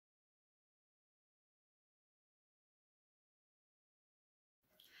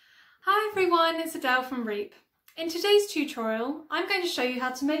Hi everyone, it's Adele from REEP. In today's tutorial, I'm going to show you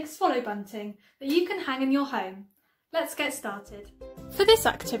how to make swallow bunting that you can hang in your home. Let's get started. For this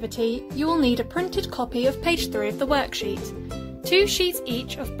activity, you will need a printed copy of page 3 of the worksheet, 2 sheets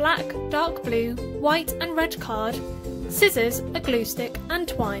each of black, dark blue, white and red card, scissors, a glue stick and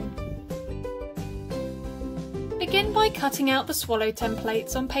twine. Begin by cutting out the swallow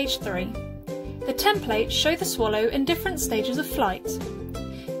templates on page 3. The templates show the swallow in different stages of flight.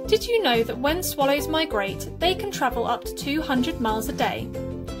 Did you know that when swallows migrate, they can travel up to 200 miles a day?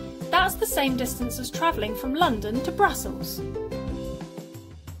 That's the same distance as travelling from London to Brussels.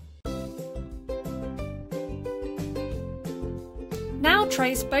 Now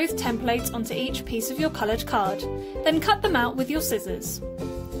trace both templates onto each piece of your coloured card, then cut them out with your scissors.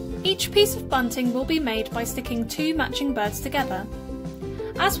 Each piece of bunting will be made by sticking 2 matching birds together.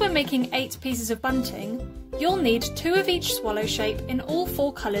 As we're making 8 pieces of bunting, you'll need 2 of each swallow shape in all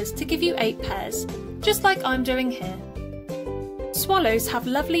 4 colours to give you 8 pairs, just like I'm doing here. Swallows have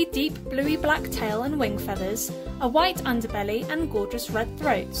lovely deep bluey black tail and wing feathers, a white underbelly and gorgeous red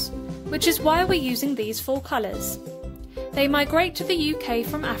throats, which is why we're using these 4 colours. They migrate to the UK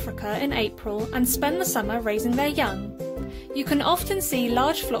from Africa in April and spend the summer raising their young. You can often see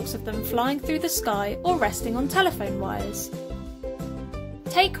large flocks of them flying through the sky or resting on telephone wires.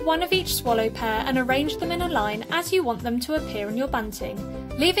 Take 1 of each swallow pair and arrange them in a line as you want them to appear in your bunting,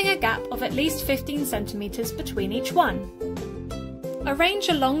 leaving a gap of at least 15 centimetres between each one. Arrange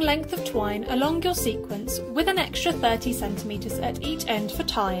a long length of twine along your sequence with an extra 30 centimetres at each end for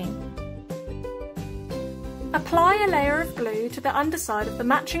tying. Apply a layer of glue to the underside of the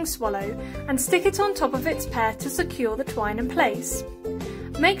matching swallow and stick it on top of its pair to secure the twine in place.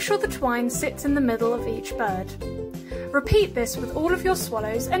 Make sure the twine sits in the middle of each bird. Repeat this with all of your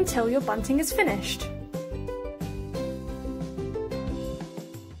swallows until your bunting is finished.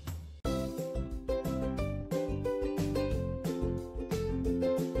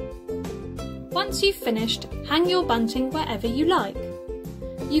 Once you've finished, hang your bunting wherever you like.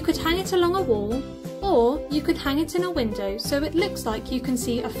 You could hang it along a wall, or you could hang it in a window so it looks like you can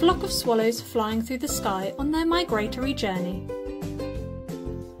see a flock of swallows flying through the sky on their migratory journey.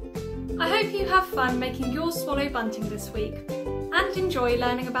 I hope you have fun making your swallow bunting this week and enjoy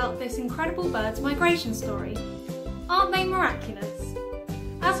learning about this incredible bird's migration story. Aren't they miraculous?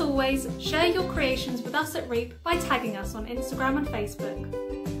 As always, share your creations with us at REEP by tagging us on Instagram and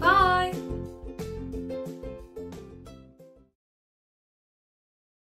Facebook. Bye!